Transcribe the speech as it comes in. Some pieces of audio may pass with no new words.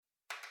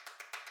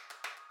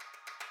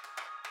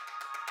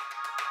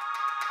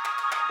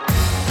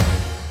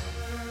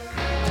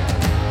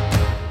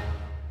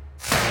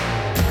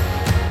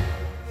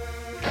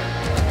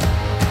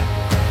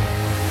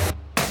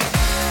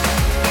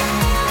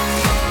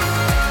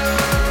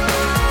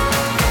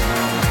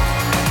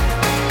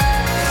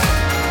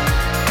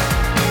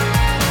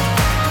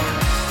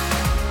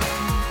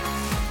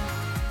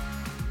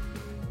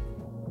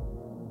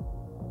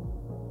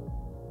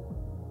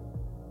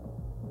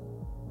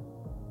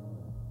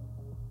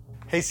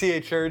Hey CA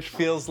Church,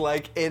 feels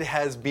like it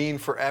has been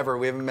forever.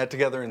 We haven't met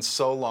together in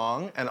so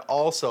long. And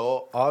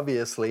also,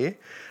 obviously,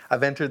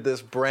 I've entered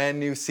this brand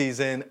new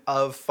season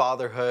of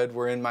fatherhood.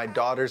 We're in my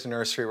daughter's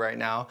nursery right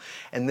now.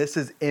 And this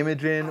is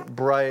Imogen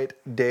Bright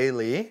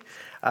Daly.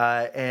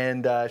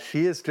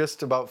 She is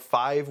just about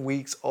 5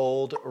 weeks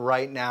old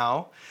right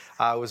now.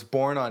 Was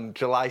born on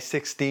July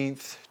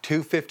 16th,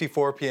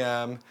 2:54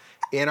 p.m.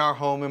 in our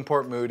home in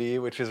Port Moody,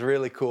 which is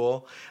really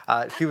cool.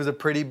 She was a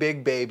pretty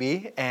big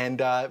baby,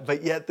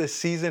 but yet this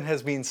season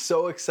has been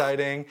so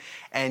exciting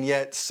and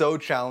yet so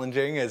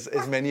challenging,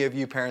 as many of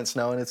you parents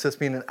know, and it's just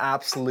been an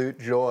absolute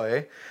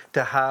joy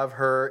to have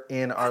her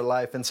in our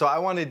life. And so I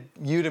wanted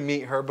you to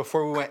meet her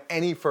before we went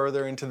any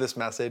further into this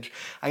message.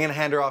 I'm going to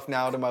hand her off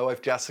now to my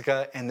wife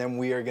Jessica, and then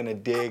we are going to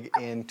dig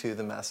into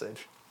the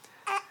message.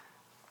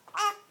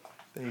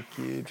 Thank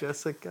you,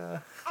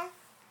 Jessica.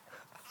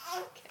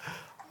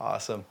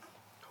 Awesome.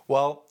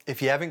 Well,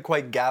 if you haven't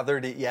quite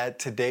gathered it yet,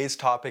 today's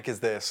topic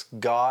is this: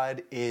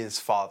 God is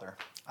Father.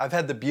 I've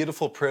had the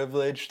beautiful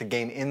privilege to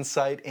gain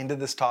insight into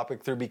this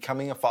topic through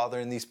becoming a father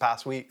in these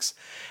past weeks.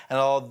 And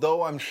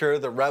although I'm sure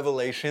the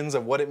revelations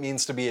of what it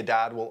means to be a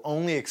dad will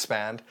only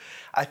expand,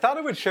 I thought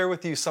I would share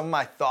with you some of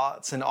my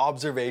thoughts and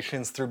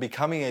observations through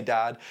becoming a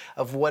dad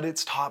of what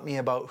it's taught me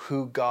about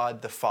who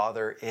God the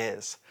Father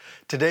is.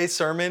 Today's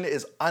sermon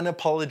is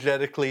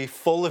unapologetically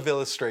full of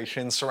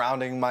illustrations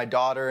surrounding my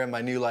daughter and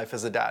my new life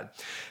as a dad.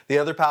 The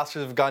other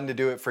pastors have gotten to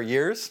do it for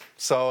years,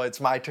 so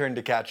it's my turn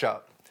to catch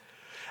up.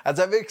 As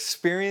I've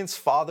experienced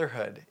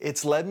fatherhood,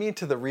 it's led me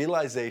to the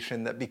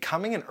realization that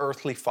becoming an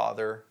earthly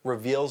father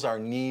reveals our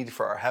need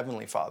for our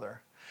heavenly Father.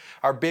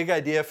 Our big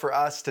idea for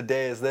us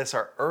today is this: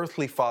 our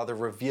earthly father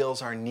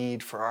reveals our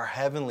need for our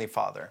heavenly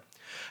Father.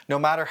 No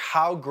matter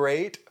how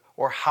great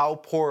or how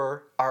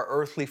poor our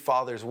earthly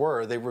fathers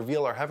were, they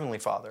reveal our heavenly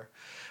Father,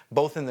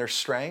 both in their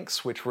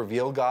strengths, which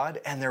reveal God,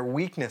 and their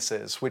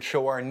weaknesses, which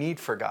show our need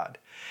for God.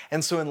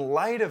 And so in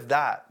light of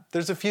that,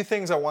 there's a few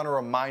things I want to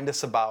remind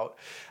us about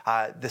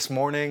this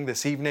morning,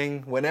 this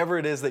evening, whenever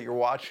it is that you're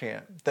watching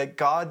it, that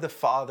God the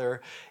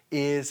Father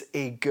is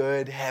a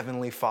good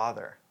heavenly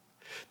Father.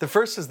 The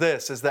first is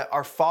this, is that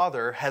our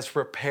Father has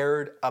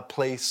prepared a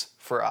place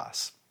for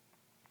us.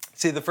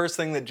 See, the first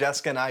thing that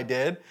Jessica and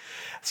I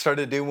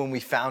started to do when we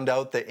found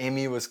out that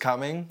Amy was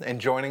coming and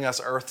joining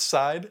us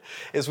Earthside,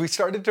 is we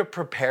started to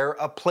prepare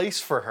a place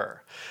for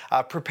her,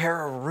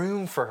 prepare a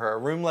room for her, a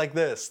room like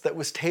this that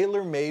was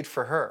tailor-made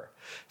for her.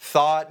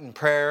 Thought and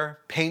prayer,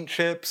 paint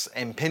chips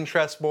and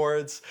Pinterest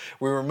boards.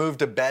 We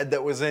removed a bed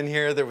that was in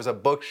here. There was a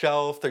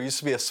bookshelf. There used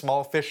to be a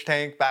small fish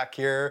tank back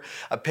here,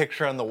 a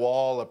picture on the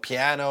wall, a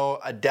piano,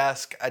 a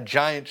desk, a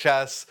giant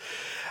chest.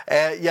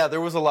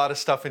 There was a lot of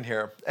stuff in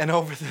here. And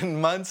over the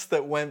months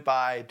that went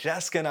by,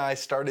 Jessica and I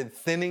started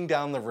thinning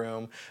down the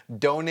room,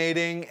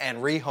 donating and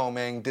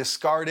rehoming,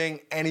 discarding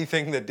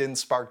anything that didn't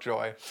spark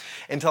joy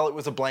until it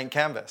was a blank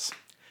canvas.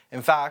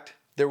 In fact,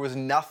 there was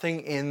nothing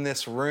in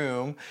this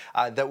room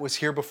that was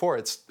here before.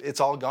 It's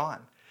all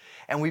gone.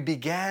 And we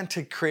began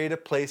to create a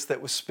place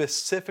that was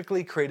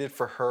specifically created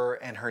for her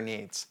and her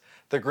needs.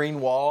 The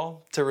green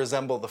wall to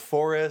resemble the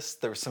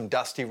forest. There were some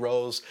dusty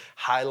rose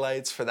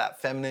highlights for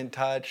that feminine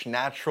touch.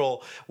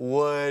 Natural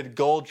wood,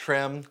 gold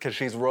trim, because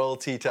she's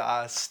royalty to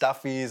us.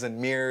 Stuffies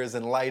and mirrors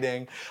and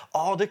lighting,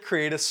 all to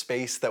create a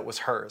space that was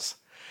hers.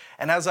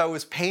 And as I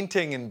was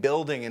painting and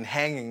building and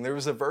hanging, there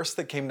was a verse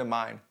that came to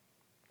mind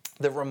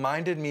that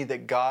reminded me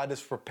that God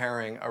is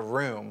preparing a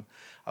room,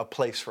 a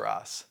place for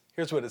us.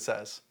 Here's what it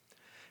says: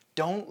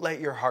 "Don't let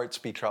your hearts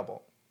be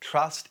troubled.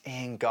 Trust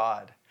in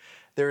God.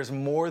 There is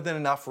more than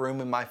enough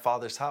room in my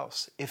Father's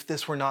house. If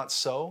this were not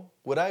so,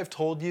 would I have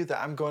told you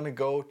that I'm going to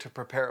go to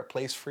prepare a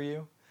place for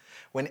you?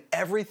 When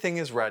everything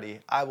is ready,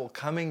 I will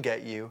come and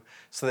get you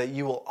so that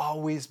you will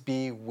always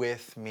be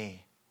with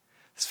me."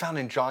 It's found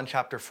in John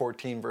chapter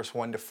 14, verse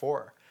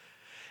 1-4.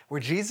 Where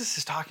Jesus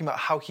is talking about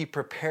how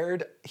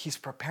he's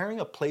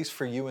preparing a place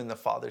for you in the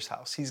Father's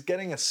house. He's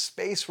getting a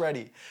space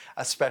ready,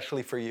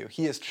 especially for you.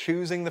 He is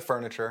choosing the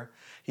furniture.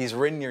 He's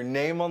written your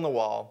name on the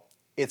wall.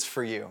 It's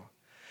for you.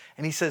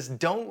 And he says,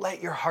 don't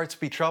let your hearts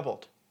be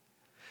troubled.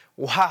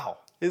 Wow,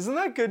 isn't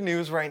that good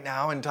news right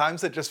now in times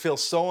that just feel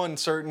so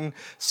uncertain,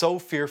 so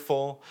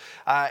fearful,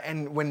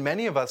 and when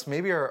many of us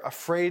maybe are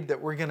afraid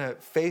that we're going to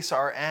face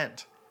our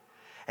end?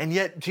 And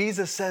yet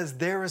Jesus says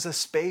there is a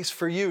space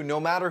for you, no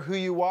matter who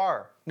you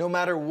are, no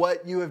matter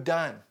what you have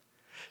done.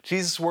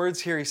 Jesus'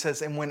 words here, he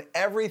says, and when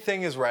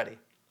everything is ready,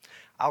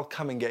 I'll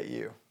come and get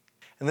you.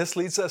 And this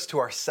leads us to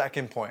our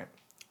second point.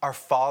 Our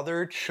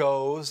Father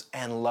chose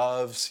and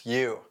loves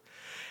you.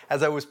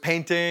 As I was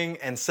painting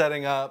and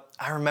setting up,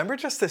 I remember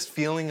just this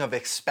feeling of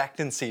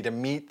expectancy to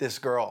meet this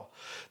girl.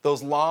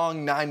 Those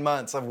long 9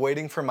 months of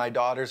waiting for my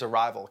daughter's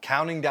arrival,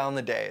 counting down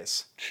the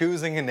days,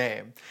 choosing a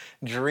name,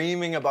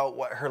 dreaming about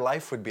what her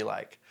life would be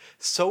like.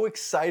 So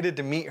excited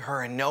to meet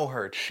her and know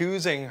her,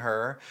 choosing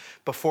her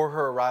before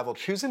her arrival,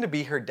 choosing to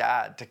be her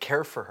dad, to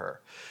care for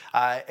her,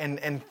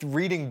 and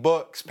reading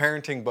books,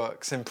 parenting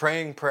books, and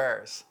praying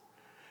prayers.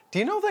 Do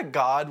you know that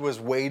God was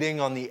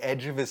waiting on the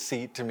edge of his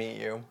seat to meet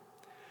you?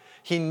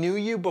 He knew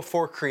you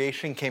before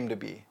creation came to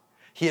be.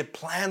 He had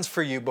plans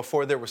for you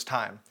before there was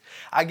time.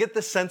 I get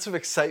the sense of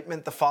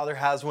excitement the Father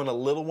has when a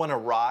little one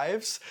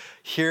arrives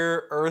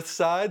here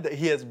earthside that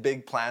he has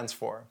big plans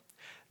for.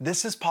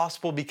 This is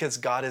possible because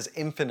God is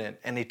infinite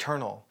and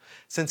eternal.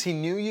 Since he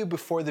knew you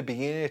before the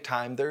beginning of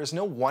time, there is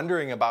no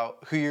wondering about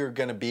who you're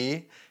going to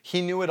be.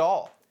 He knew it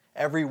all.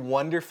 Every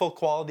wonderful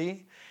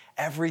quality,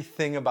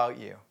 everything about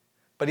you.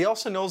 But he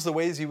also knows the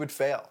ways you would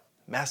fail,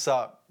 mess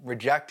up,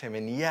 reject him,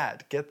 and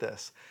yet, get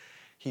this,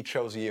 he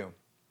chose you.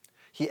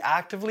 He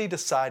actively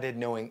decided,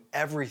 knowing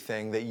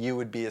everything, that you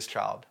would be his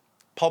child.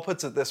 Paul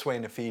puts it this way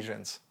in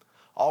Ephesians: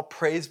 all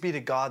praise be to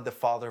God, the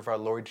Father of our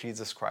Lord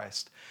Jesus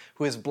Christ,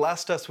 who has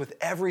blessed us with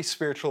every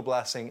spiritual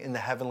blessing in the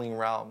heavenly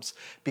realms,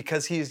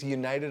 because he has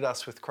united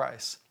us with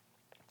Christ.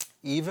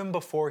 Even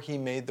before he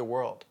made the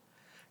world,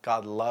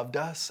 God loved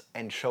us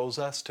and chose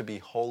us to be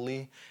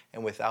holy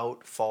and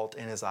without fault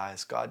in his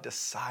eyes. God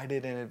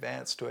decided in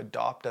advance to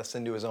adopt us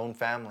into his own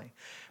family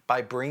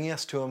by bringing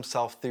us to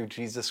himself through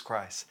Jesus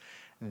Christ.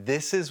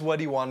 This is what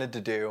he wanted to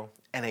do,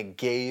 and it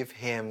gave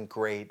him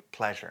great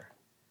pleasure.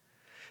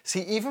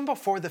 See, even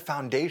before the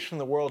foundation of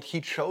the world, he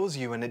chose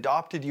you and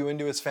adopted you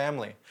into his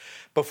family.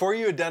 Before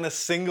you had done a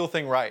single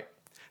thing right,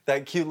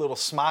 that cute little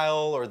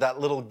smile or that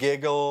little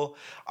giggle,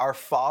 our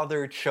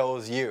Father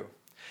chose you.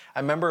 I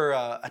remember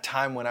a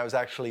time when I was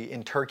actually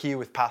in Turkey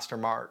with Pastor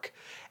Mark,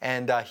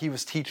 and he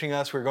was teaching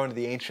us. We were going to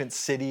the ancient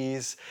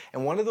cities,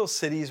 and one of those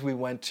cities we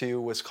went to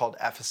was called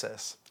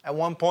Ephesus. At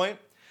one point,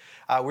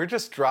 we're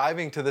just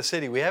driving to the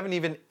city. We haven't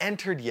even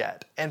entered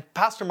yet. And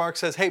Pastor Mark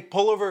says, hey,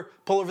 pull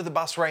over the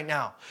bus right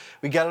now.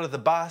 We get out of the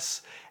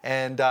bus,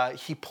 and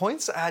he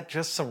points at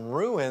just some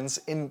ruins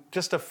in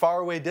just a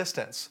faraway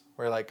distance.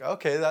 We're like,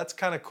 okay, that's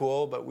kind of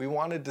cool, but we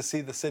wanted to see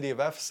the city of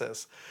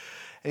Ephesus.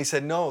 And he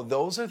said, no,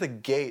 those are the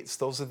gates.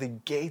 Those are the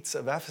gates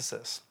of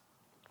Ephesus.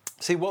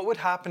 See, what would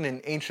happen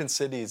in ancient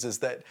cities is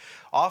that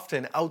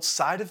often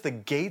outside of the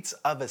gates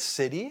of a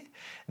city,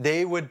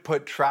 they would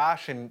put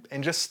trash and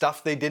just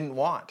stuff they didn't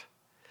want.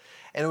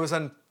 And it was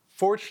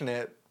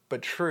unfortunate,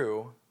 but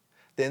true,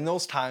 that in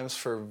those times,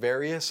 for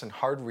various and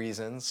hard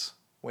reasons,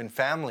 when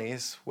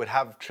families would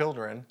have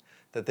children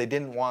that they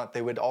didn't want,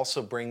 they would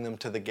also bring them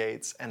to the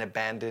gates and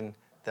abandon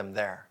them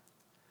there.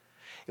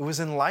 It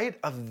was in light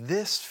of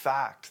this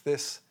fact,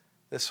 this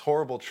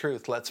horrible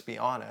truth, let's be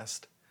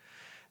honest,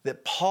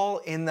 that Paul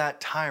in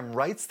that time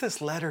writes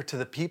this letter to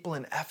the people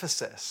in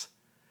Ephesus.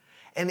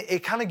 And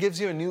it kind of gives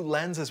you a new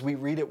lens as we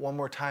read it one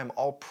more time.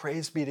 All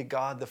praise be to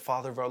God, the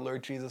Father of our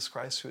Lord Jesus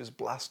Christ, who has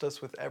blessed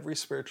us with every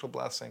spiritual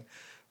blessing.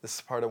 This is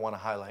the part I want to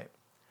highlight.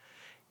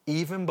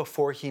 Even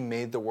before he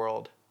made the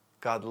world,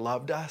 God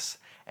loved us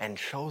and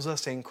chose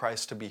us in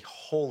Christ to be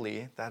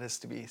holy, that is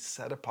to be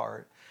set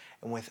apart,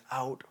 and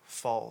without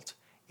fault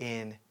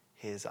in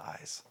his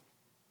eyes.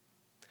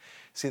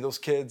 See, those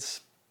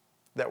kids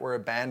that were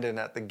abandoned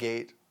at the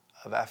gate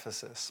of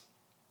Ephesus,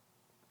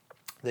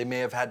 they may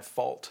have had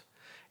fault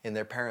in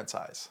their parents'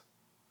 eyes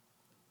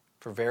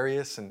for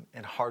various and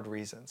hard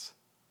reasons.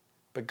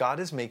 But God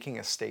is making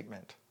a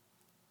statement.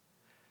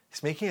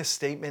 He's making a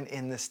statement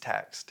in this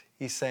text.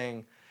 He's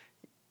saying,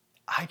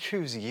 I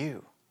choose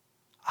you.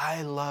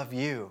 I love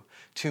you.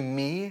 To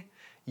me,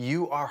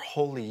 you are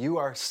holy. You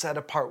are set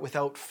apart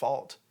without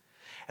fault.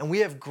 And we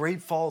have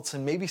great faults,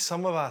 and maybe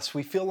some of us,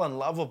 we feel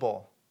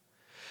unlovable.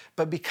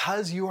 But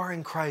because you are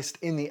in Christ,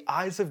 in the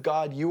eyes of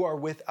God, you are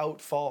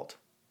without fault.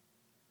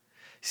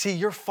 See,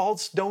 your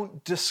faults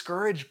don't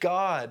discourage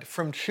God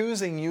from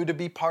choosing you to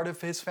be part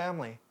of his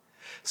family.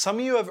 Some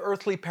of you have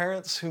earthly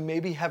parents who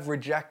maybe have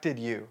rejected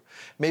you.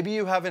 Maybe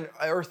you have an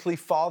earthly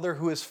father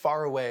who is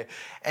far away.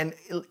 And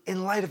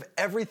in light of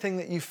everything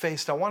that you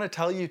faced, I want to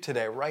tell you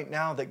today, right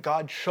now, that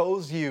God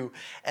chose you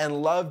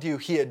and loved you.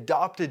 He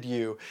adopted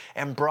you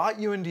and brought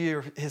you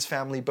into his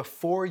family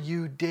before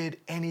you did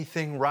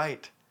anything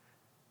right.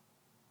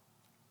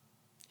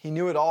 He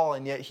knew it all,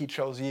 and yet he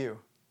chose you.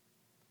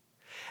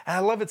 And I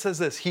love it says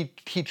this, he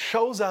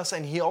chose us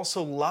and he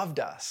also loved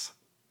us.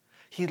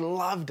 He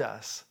loved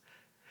us.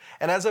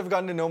 And as I've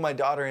gotten to know my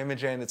daughter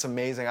Imogen, it's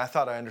amazing. I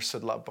thought I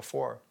understood love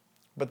before.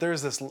 But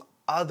there's this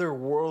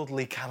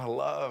otherworldly kind of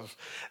love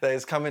that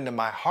has come into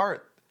my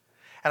heart.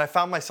 And I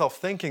found myself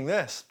thinking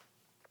this,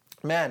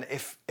 man,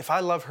 if I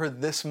love her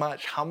this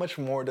much, how much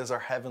more does our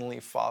Heavenly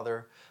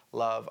Father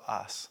love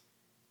us?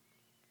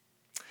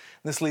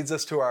 This leads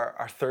us to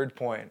our third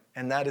point,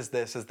 and that is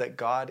this, is that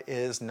God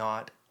is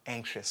not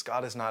anxious.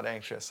 God is not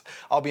anxious.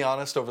 I'll be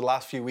honest, over the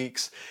last few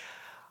weeks,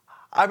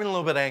 I've been a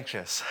little bit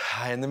anxious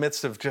in the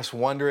midst of just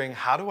wondering,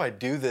 how do I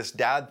do this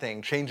dad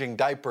thing, changing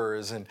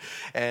diapers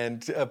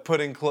and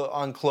putting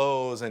on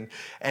clothes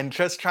and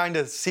just trying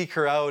to seek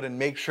her out and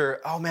make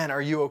sure, oh man,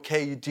 are you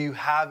okay? Do you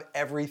have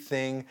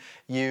everything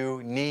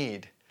you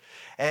need?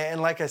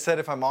 And like I said,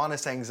 if I'm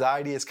honest,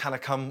 anxiety has kind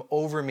of come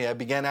over me. I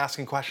began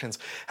asking questions.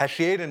 Has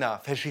she ate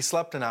enough? Has she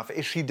slept enough?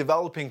 Is she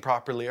developing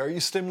properly? Are you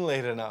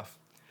stimulated enough?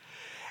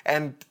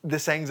 And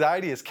this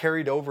anxiety is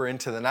carried over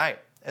into the night.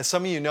 As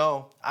some of you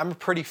know, I'm a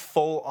pretty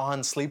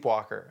full-on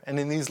sleepwalker. And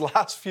in these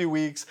last few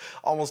weeks,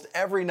 almost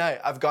every night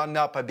I've gotten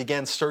up, I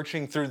began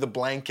searching through the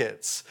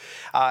blankets.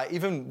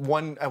 Even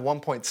at one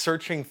point,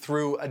 searching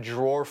through a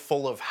drawer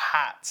full of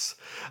hats,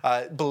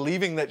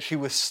 believing that she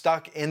was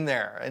stuck in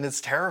there. And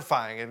it's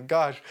terrifying. And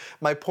gosh,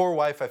 my poor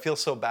wife, I feel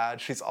so bad.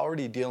 She's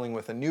already dealing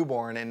with a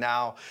newborn and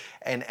now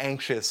an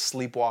anxious,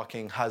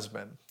 sleepwalking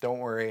husband. Don't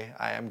worry,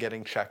 I am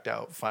getting checked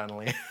out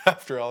finally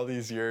after all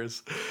these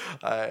years.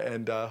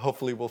 And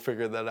hopefully we'll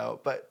figure that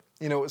out. But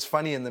you know, it was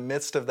funny, in the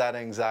midst of that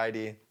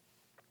anxiety,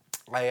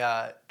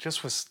 I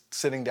just was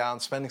sitting down,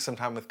 spending some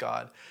time with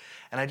God.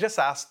 And I just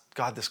asked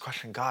God this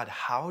question: God,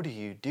 how do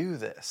you do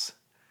this?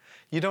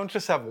 You don't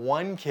just have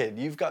one kid,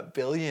 you've got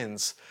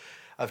billions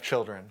of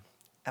children.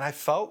 And I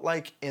felt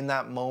like in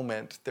that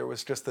moment, there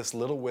was just this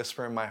little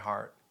whisper in my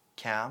heart: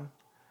 Cam,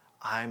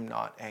 I'm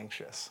not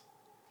anxious.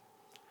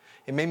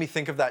 It made me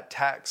think of that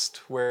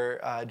text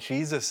where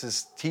Jesus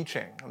is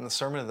teaching on the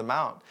Sermon on the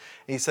Mount.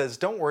 And he says,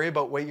 don't worry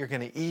about what you're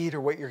going to eat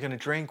or what you're going to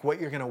drink,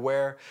 what you're going to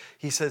wear.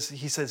 He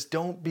says,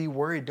 don't be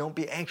worried, don't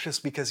be anxious,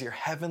 because your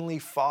heavenly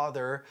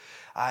Father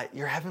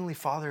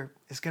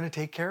is going to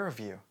take care of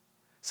you. He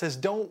says,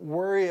 don't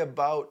worry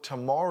about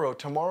tomorrow.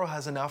 Tomorrow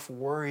has enough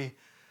worry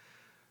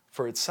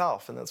for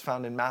itself. And that's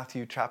found in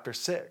Matthew chapter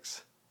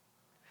 6.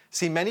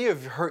 See, many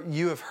of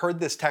you have heard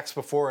this text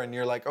before and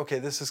you're like, okay,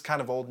 this is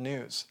kind of old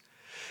news.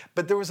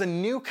 But there was a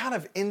new kind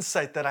of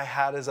insight that I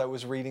had as I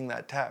was reading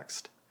that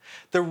text.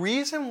 The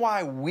reason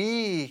why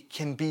we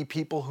can be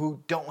people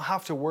who don't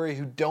have to worry,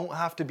 who don't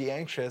have to be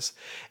anxious,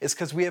 is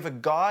because we have a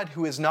God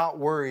who is not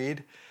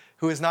worried,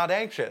 who is not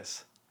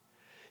anxious.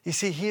 You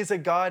see, He is a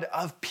God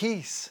of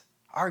peace.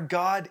 Our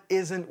God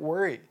isn't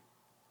worried.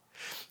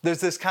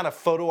 There's this kind of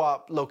photo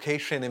op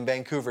location in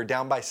Vancouver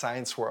down by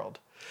Science World.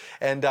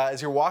 And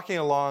as you're walking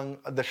along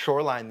the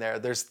shoreline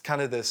there's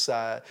kind of this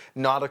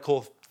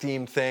nautical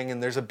themed thing,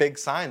 and there's a big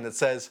sign that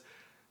says,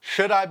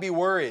 should I be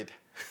worried?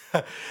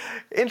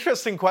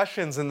 Interesting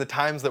questions in the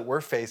times that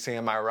we're facing,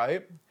 am I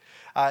right?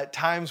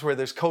 Times where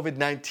there's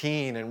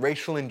COVID-19 and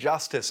racial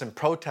injustice and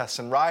protests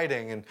and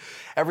rioting and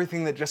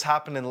everything that just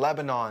happened in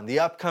Lebanon, the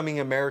upcoming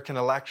American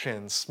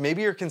elections.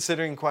 Maybe you're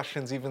considering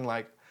questions even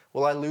like,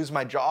 will I lose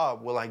my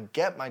job? Will I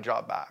get my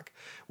job back?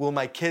 Will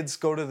my kids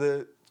go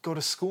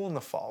to school in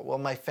the fall? Will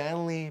my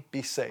family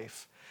be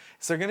safe?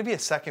 Is there going to be a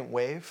second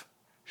wave?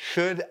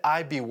 Should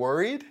I be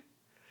worried?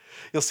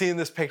 You'll see in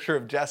this picture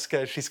of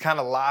Jessica, she's kind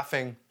of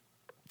laughing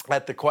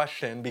at the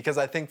question, because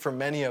I think for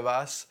many of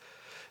us,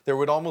 there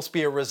would almost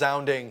be a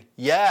resounding,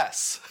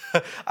 yes,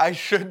 I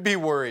should be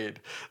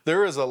worried.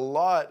 There is a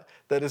lot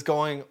that is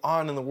going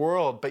on in the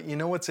world, but you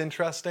know what's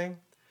interesting?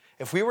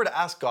 If we were to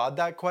ask God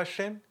that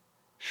question,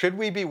 should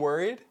we be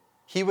worried?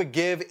 He would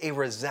give a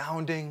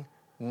resounding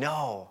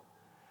no.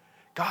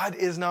 God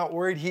is not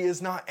worried. He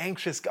is not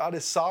anxious. God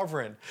is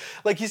sovereign.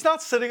 Like, He's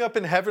not sitting up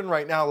in heaven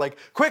right now like,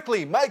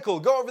 quickly, Michael,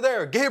 go over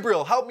there.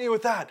 Gabriel, help me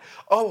with that.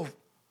 Oh,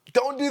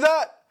 don't do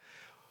that.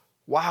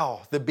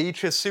 Wow, the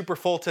beach is super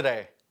full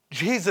today.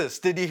 Jesus,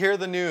 did you hear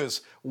the news?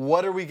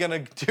 What are we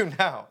going to do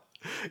now?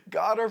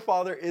 God our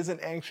Father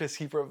isn't anxious.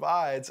 He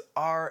provides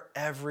our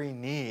every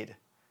need.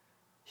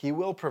 He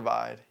will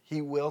provide.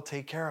 He will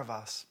take care of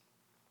us.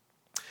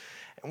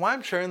 And why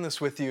I'm sharing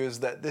this with you is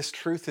that this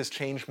truth has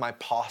changed my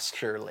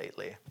posture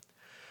lately.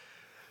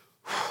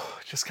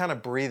 Just kind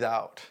of breathe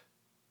out.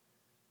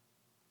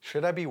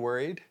 Should I be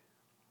worried?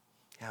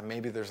 Yeah,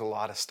 maybe there's a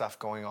lot of stuff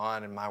going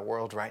on in my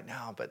world right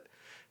now, but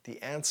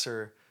the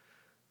answer,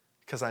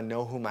 because I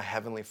know who my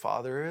Heavenly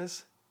Father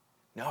is,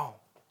 no,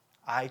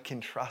 I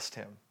can trust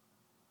Him.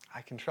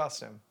 I can trust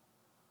Him.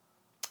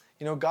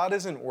 You know, God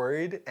isn't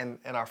worried, and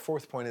our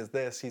fourth point is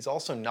this: He's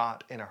also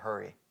not in a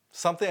hurry.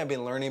 Something I've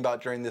been learning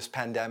about during this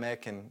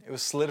pandemic, and it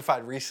was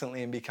solidified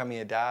recently in becoming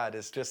a dad,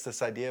 is just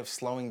this idea of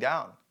slowing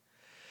down.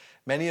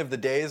 Many of the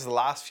days, the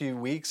last few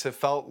weeks, have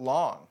felt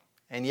long,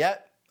 and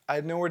yet I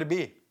had nowhere to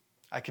be.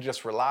 I could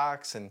just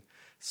relax and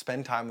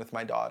spend time with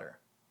my daughter.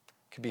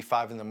 It could be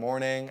 5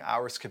 a.m,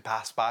 hours could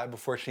pass by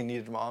before she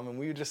needed mom, and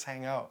we would just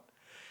hang out.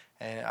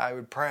 And I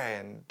would pray,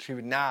 and she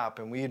would nap,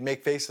 and we'd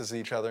make faces at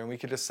each other, and we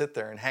could just sit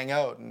there and hang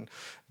out and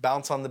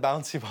bounce on the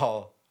bouncy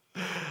ball.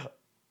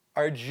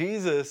 Our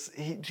Jesus,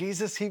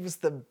 he was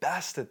the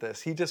best at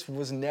this. He just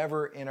was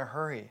never in a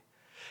hurry.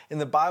 In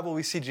the Bible,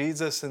 we see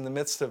Jesus in the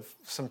midst of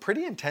some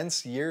pretty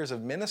intense years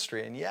of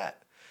ministry, and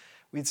yet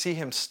we'd see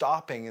Him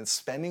stopping and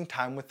spending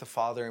time with the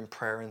Father in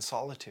prayer and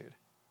solitude.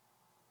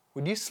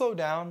 Would you slow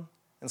down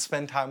and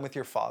spend time with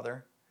your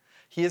Father?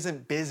 He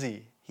isn't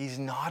busy. He's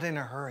not in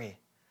a hurry.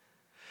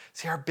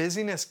 See, our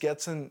busyness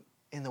gets in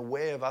the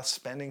way of us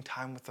spending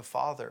time with the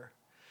Father.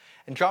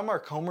 And John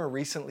Mark Comer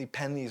recently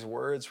penned these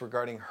words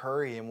regarding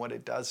hurry and what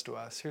it does to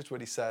us. Here's what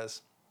he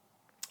says: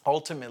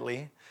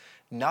 ultimately,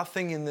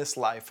 nothing in this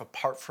life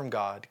apart from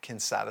God can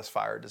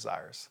satisfy our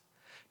desires.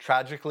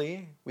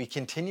 Tragically, we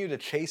continue to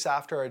chase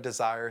after our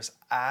desires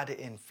ad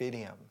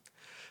infinitum.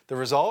 The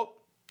result?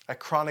 A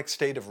chronic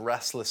state of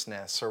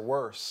restlessness, or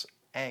worse,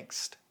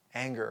 angst,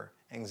 anger,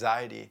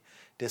 anxiety,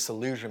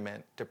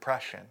 disillusionment,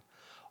 depression.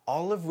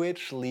 all of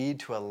which lead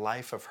to a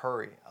life of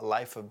hurry, a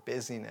life of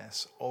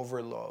busyness,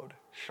 overload,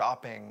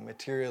 shopping,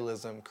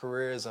 materialism,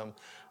 careerism,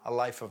 a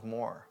life of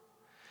more,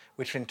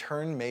 which in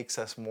turn makes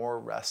us more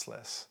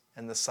restless,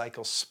 and the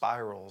cycle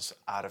spirals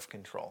out of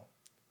control.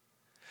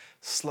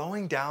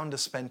 Slowing down to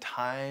spend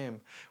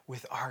time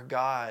with our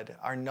God,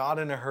 our not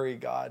in a hurry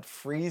God,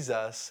 frees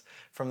us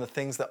from the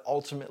things that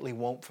ultimately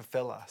won't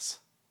fulfill us.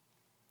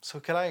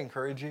 So could I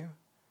encourage you?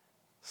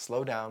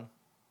 Slow down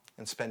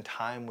and spend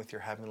time with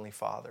your Heavenly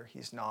Father.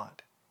 He's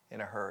not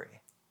in a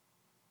hurry.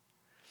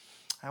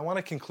 I want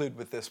to conclude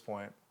with this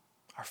point.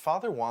 Our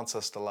Father wants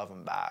us to love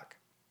Him back.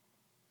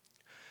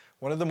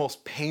 One of the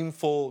most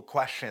painful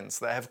questions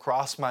that have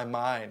crossed my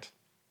mind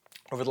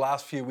over the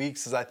last few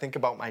weeks as I think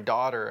about my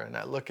daughter and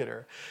I look at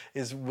her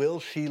is, will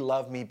she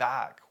love me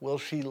back? Will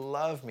she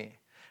love me?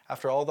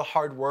 After all the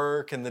hard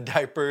work and the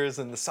diapers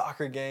and the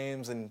soccer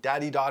games and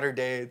daddy-daughter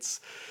dates,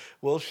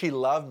 will she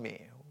love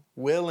me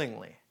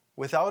willingly,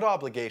 without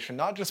obligation,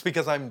 not just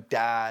because I'm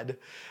dad,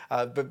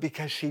 but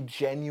because she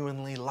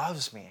genuinely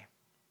loves me?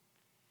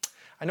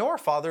 I know our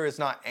Father is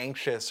not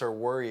anxious or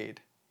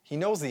worried. He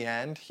knows the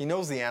end. He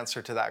knows the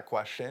answer to that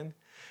question.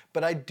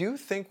 But I do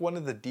think one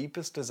of the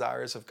deepest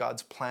desires of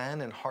God's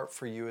plan and heart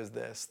for you is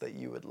this, that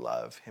you would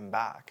love Him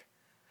back.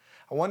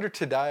 I wonder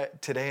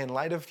today in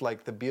light of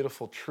the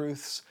beautiful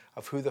truths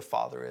of who the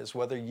Father is,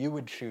 whether you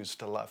would choose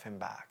to love Him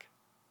back.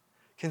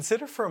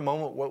 Consider for a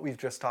moment what we've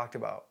just talked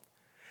about.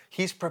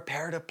 He's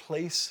prepared a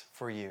place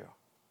for you.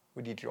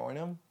 Would you join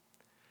Him?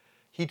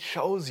 He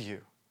chose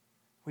you.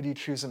 Would you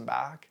choose Him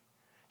back?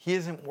 He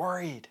isn't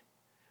worried.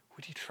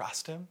 Would you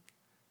trust Him?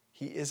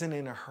 He isn't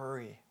in a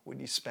hurry. Would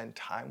you spend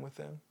time with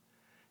Him?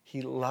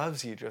 He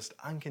loves you just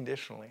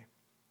unconditionally.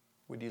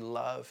 Would you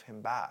love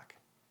Him back?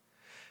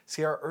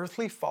 See, our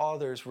earthly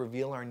fathers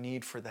reveal our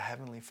need for the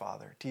Heavenly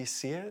Father. Do you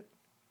see it?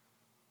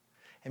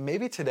 And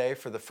maybe today,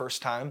 for the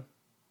first time,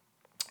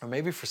 or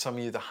maybe for some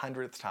of you the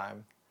 100th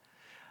time,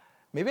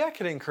 maybe I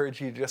could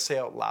encourage you to just say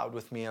out loud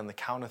with me on the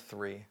count of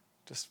 3,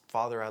 just,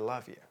 Father, I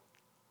love you.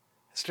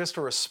 It's just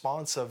a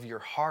response of your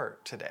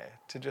heart today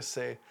to just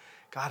say,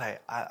 God,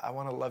 I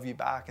want to love you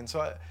back. And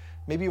so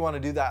maybe you want to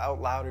do that out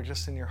loud or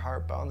just in your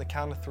heart, but on the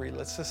count of 3,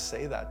 let's just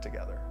say that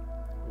together.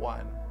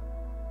 1,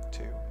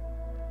 2,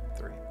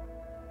 3.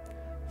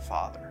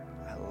 Father,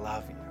 I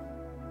love you.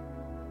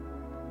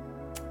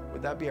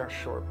 Would that be our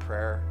short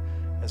prayer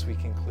as we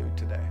conclude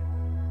today?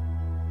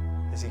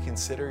 As you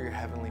consider your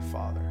Heavenly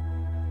Father,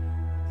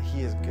 that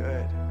He is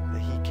good,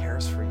 that He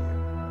cares for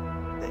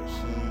you, that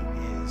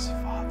He is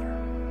Father.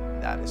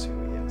 That is who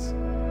He is.